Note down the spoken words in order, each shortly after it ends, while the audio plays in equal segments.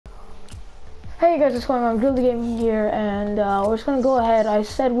Hey guys, what's going on? Grill the Game here, and we're just gonna go ahead. I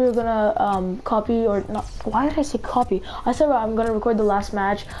said we were gonna copy, or not. Why did I say copy? I said I'm gonna record the last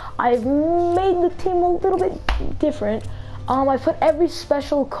match. I've made the team a little bit different. I put every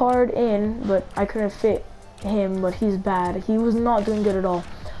special card in, but I couldn't fit him. But he's bad. He was not doing good at all.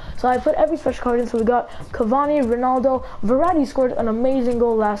 So I put every special card in. So we got Cavani, Ronaldo, Verratti scored an amazing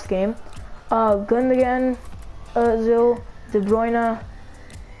goal last game. Gundogan, Özil, De Bruyne.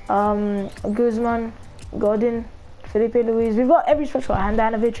 Guzman, Godin, Felipe Luis. We've got every special.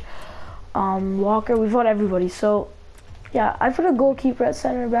 Handanovic, Walker. We've got everybody. So, yeah, I put a goalkeeper at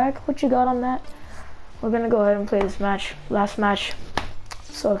center back. What you got on that? We're gonna go ahead and play this match. Last match.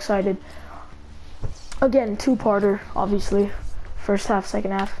 So excited. Again, two-parter, obviously. First half,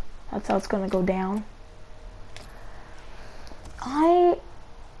 second half. That's how it's gonna go down.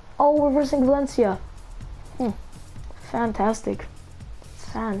 Reversing Valencia. Fantastic.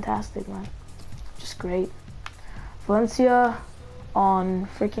 Fantastic, man. Just great. Valencia on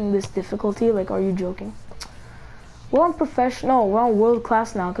freaking this difficulty. Like, are you joking? We're on professional. We're on world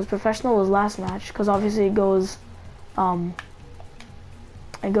class now because professional was last match. Because obviously it goes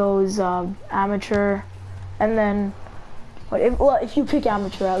amateur, and then if you pick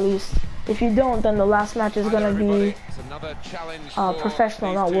amateur at least. If you don't, then the last match is gonna be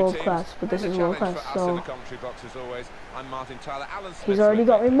professional, not world class. But this is world class, so he's already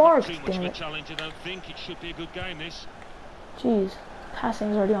got me marked. Damn it! Jeez, passing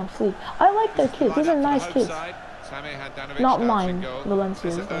is already on fleek. I like their kids. These are nice kids. Not mine,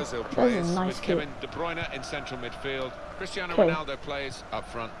 Valencia's. Those are nice kids. Okay.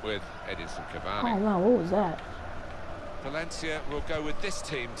 Oh man, what was that? Valencia will go with this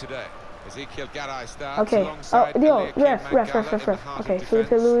team today. Ezekiel Garay starts. Okay. Oh, ref. Okay, Felipe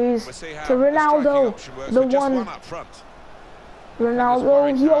Luis to Ronaldo, the one.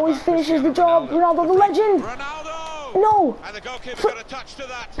 Ronaldo, he always finishes the job. Ronaldo, the legend. No.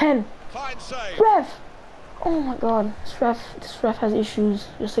 Pen. Ref. Oh my God, this ref has issues,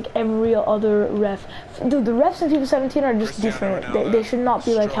 just like every other ref. Dude, the refs in FIFA 17 are just different. They should not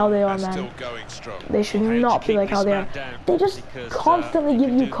be like how they are, man. They should not be like how they are. They just constantly give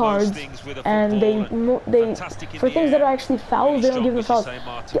you cards, and they for things that are actually fouls, they don't give them fouls.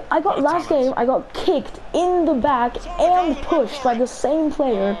 Last game, I got kicked in the back and pushed by the same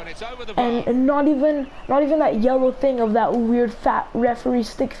player, and not even that yellow thing of that weird fat referee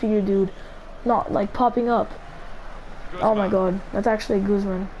stick figure dude. Not like popping up. Oh my God, that's actually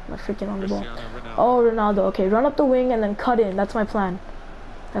Guzman, like freaking on the ball. Oh, Ronaldo. Okay, run up the wing and then cut in. That's my plan.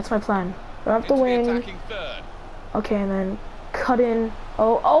 Run up the wing. Okay, and then cut in.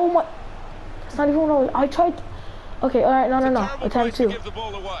 Oh my. It's not even what I tried. Okay, all right, no. Attempt two.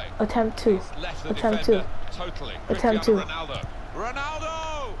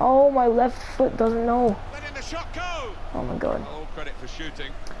 Oh, my left foot doesn't know. Oh my God. Credit for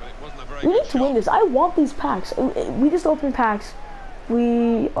shooting, but it wasn't a very we need to win this. I want these packs. We just opened packs.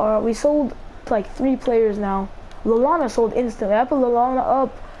 We sold like 3 players now. Lallana sold instantly. I put Lallana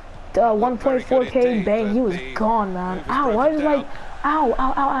up to 1.4k. Bang, he was gone, man. Ow, why is like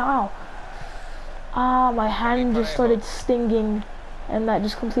ow. Ah, my hand just started stinging, and that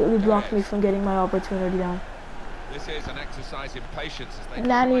just completely blocked me from getting my opportunity down. This is an exercise in patience.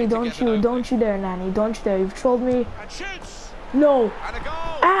 Nanny, don't you dare, Nanny. Don't you dare. You've trolled me. No.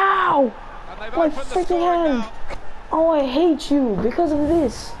 Ow! My freaking hand. Oh, I hate you because of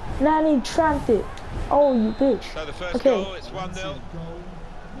this. Nanny trapped it. Oh, you bitch. Okay.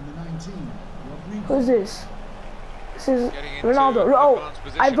 Who's this? This is Ronaldo. Oh,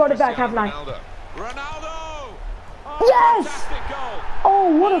 I brought it back, haven't I? Yes!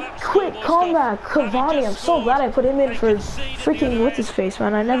 Oh, what a quick comeback. Cavani, I'm so glad I put him in for freaking what's his face,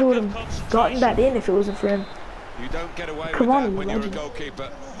 man. I never would have gotten that in if it wasn't for him. You don't get away with that when you're a goalkeeper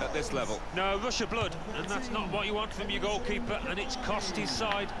at this level. No, rush of blood, and that's not what you want from your goalkeeper, and it's cost his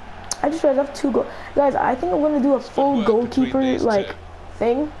side. I just read up 2 goals. Guys, I think I'm going to do a full goalkeeper, like,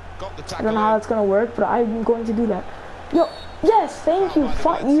 thing. I don't know how that's going to work, but I'm going to do that. Yo, yes, thank you.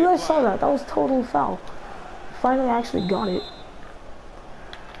 You guys saw that. That was total foul. Finally, I actually got it.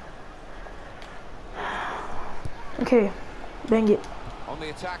 Okay, bang it. On the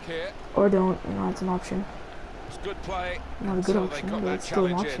attack here. Or don't. You know, it's an option. It's good play. Not a good option, but it's still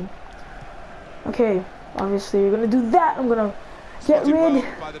an option. Okay, obviously you're gonna do that. I'm gonna get rid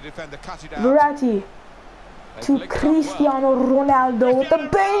Verratti to Cristiano Ronaldo with the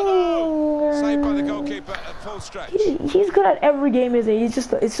bang. Saved by the goalkeeper at full stretch. He's good at every game, isn't he? It's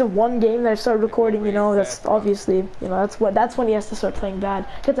just one game that I started recording. You know, that's obviously, you know, that's when he has to start playing bad.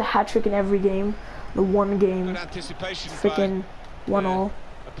 He gets a hat trick in every game. The one game, freaking 1-all.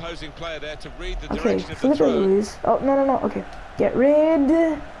 opposing player there to read the Okay, direction of the flip it, throw. Luis. Oh, no. Okay. Get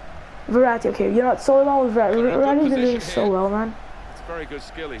rid. Verratti. Okay, you're not so well with Verratti. Verratti's been doing so well, man. It's very good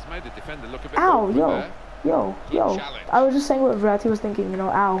skill. He's made the defender look a bit Ow, awkward there. yo. Challenge. I was just saying what Verratti was thinking, you know,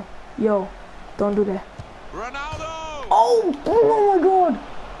 ow. Yo, don't do that. Ronaldo! Oh my god!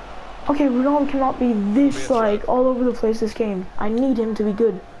 Okay, Ronaldo cannot be this, like, all over the place this game. I need him to be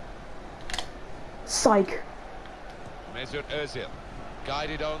good. Psych. Mesut Ozil,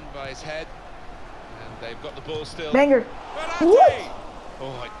 guided on by his head, and they've got the ball still. Banger. Verratti! What?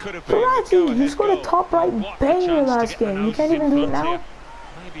 Oh, it could have been Verratti, you scored a top right banger last game. You can't even do it now?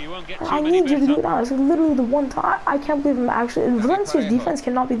 Maybe you won't get too I many need you to do it better. now. It's literally the one time. I can't believe I'm actually... Valencia's defense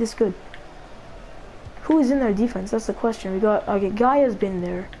cannot be this good. Who is in their defense? That's the question. We got... Okay, Gaia's been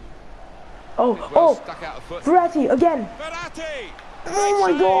there. Oh, Stuck out of foot. Verratti, again. Verratti! Oh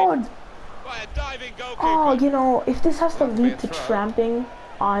my god. By a diving goalkeeper. Oh, you know, if this has to lead to tramping,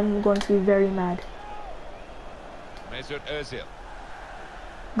 I'm going to be very mad. Mesut Ozil.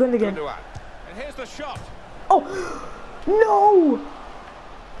 Gundogan. And here's the shot. Oh, no!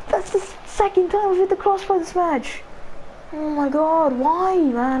 That's the second time we've hit the crossbar this match. Oh my god, why,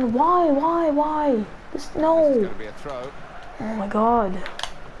 man? Why? Just no. This is going to be a throw. Oh my god.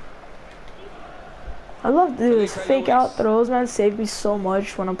 I love this fake out throws, man. Save me so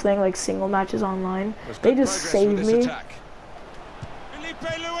much when I'm playing like single matches online. They just save me.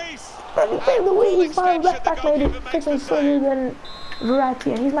 Felipe Luis, my left back made it freaking further than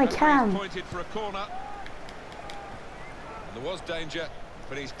Verratti, and he's my cam. There was danger,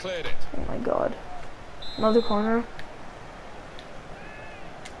 but he's cleared it. Oh my god. Another corner.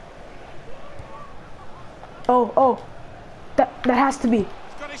 Oh. That has to be. He's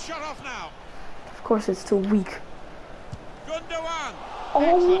got his shot off now. Of course it's too weak. Gundogan.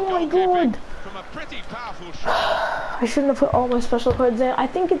 Oh my god. From a pretty powerful shot. I shouldn't have put all my special cards in. I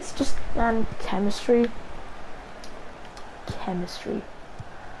think it's just, man, chemistry.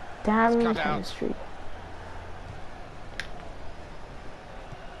 Damn chemistry.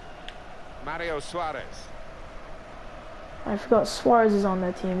 Mario Suarez. I forgot Suarez is on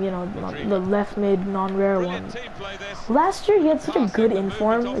that team, you know, the left mid non-rare one. Last year he had such a good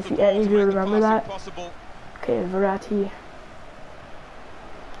inform, if any of you remember that. Okay, Verratti.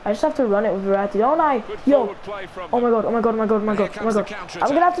 I just have to run it with Verratti, don't I? Yo! Oh my god. I'm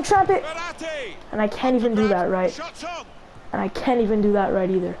gonna have to trap it! And I can't even do that right.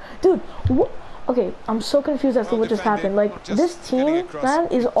 Either. Dude, what? Okay, I'm so confused as to what just happened. Like, this team, man,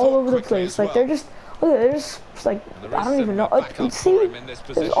 is all over the place. Like, they're just... Look, they're just like, I don't even know. See?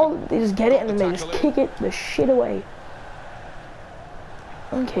 They just get it and then they just kick it the shit away.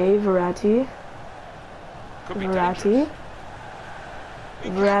 Okay, Verratti.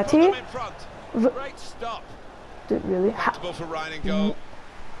 Great stop. Dude, really?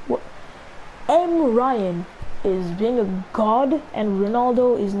 What? Ryan is being a god and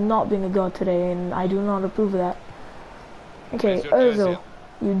Ronaldo is not being a god today, and I do not approve of that. Okay, Ozil,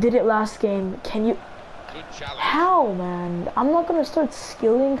 you did it last game. Can you... How, man? I'm not gonna start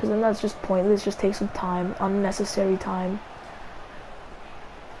skilling because then that's just pointless. Just take some time, unnecessary time.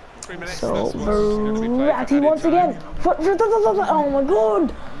 So Verratti once again. Oh my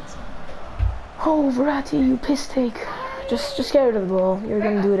god! Oh Verratti, you piss take. Just get rid of the ball. You're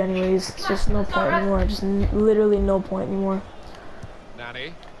gonna do it anyways. It's just no point anymore. Just literally no point anymore.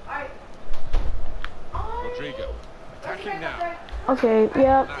 Nani. Rodrigo attacking now. Okay,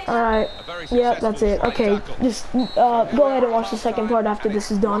 yeah, alright. Yeah, that's it. Okay, just go ahead and watch the second part after this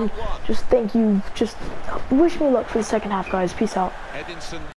is done. Just thank you. Just wish me luck for the second half, guys. Peace out.